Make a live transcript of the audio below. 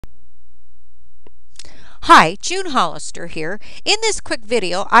Hi, June Hollister here. In this quick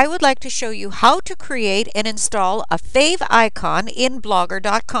video, I would like to show you how to create and install a Favicon in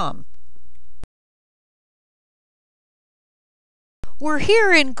Blogger.com. We're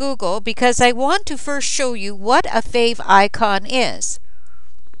here in Google because I want to first show you what a Favicon is.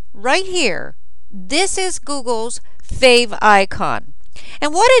 Right here, this is Google's Favicon.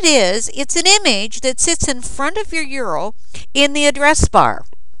 And what it is, it's an image that sits in front of your URL in the address bar.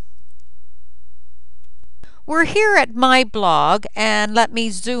 We're here at my blog, and let me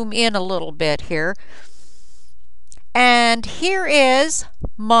zoom in a little bit here. And here is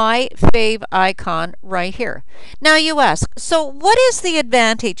my Favicon right here. Now you ask, so what is the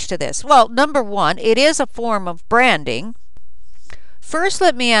advantage to this? Well, number one, it is a form of branding. First,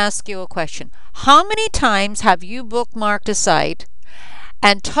 let me ask you a question. How many times have you bookmarked a site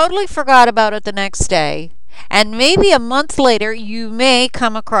and totally forgot about it the next day, and maybe a month later you may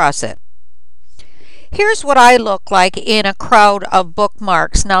come across it? Here's what I look like in a crowd of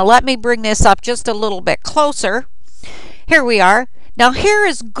bookmarks. Now let me bring this up just a little bit closer. Here we are. Now here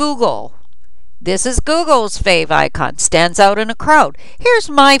is Google. This is Google's Favicon. Stands out in a crowd. Here's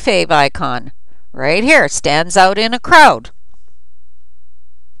my Favicon. Right here. Stands out in a crowd.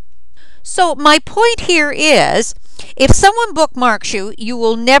 So my point here is, if someone bookmarks you, you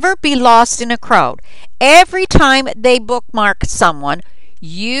will never be lost in a crowd. Every time they bookmark someone,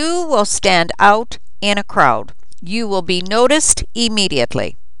 you will stand out in a crowd. You will be noticed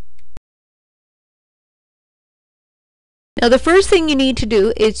immediately. Now the first thing you need to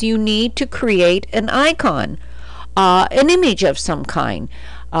do is you need to create an icon, an image of some kind.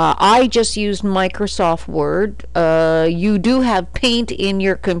 I just used Microsoft Word. You do have Paint in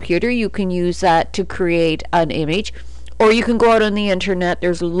your computer. You can use that to create an image. Or you can go out on the internet.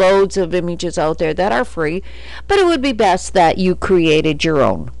 There's loads of images out there that are free, but it would be best that you created your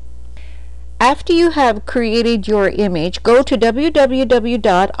own. After you have created your image, go to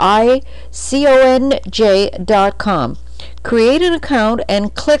www.iconj.com. Create an account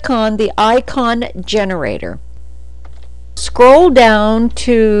and click on the icon generator. Scroll down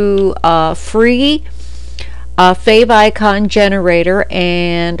to free Favicon generator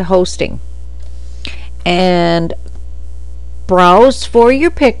and hosting, and browse for your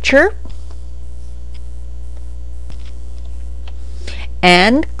picture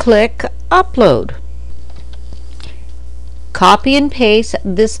and click upload. Copy and paste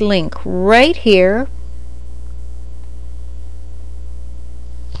this link right here.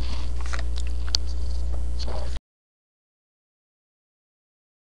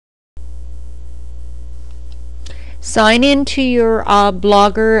 Sign into your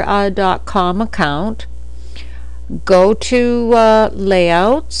blogger.com account. Go to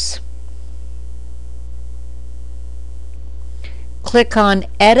layouts. Click on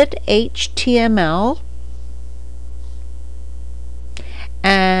Edit HTML,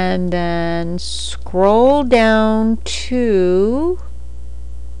 and then scroll down to,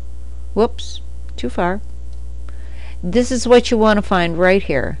 whoops, too far. This is what you want to find right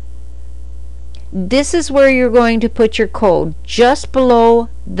here. This is where you're going to put your code, just below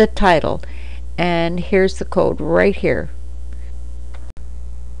the title. And here's the code right here.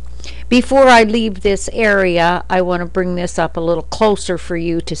 Before I leave this area, I want to bring this up a little closer for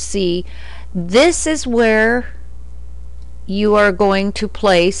you to see. This is where you are going to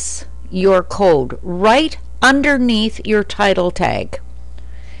place your code, right underneath your title tag.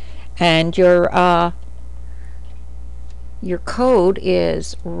 And your code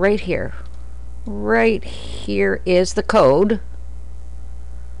is right here. Right here is the code.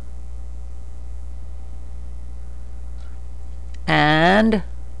 And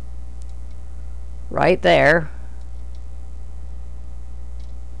right there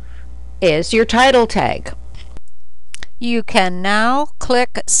is your title tag. You can now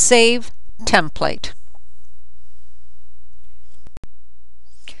click Save Template.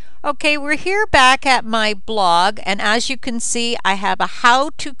 Okay, we're here back at my blog, and as you can see, I have a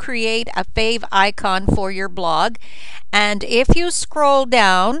how to create a Favicon for your blog. And if you scroll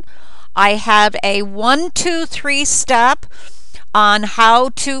down, I have a 1, 2, 3 step on how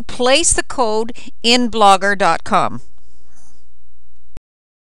to place the code in Blogger.com.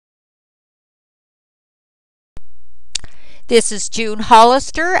 This is June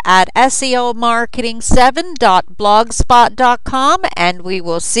Hollister at SEOmarketing7.blogspot.com, and we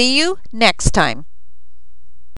will see you next time.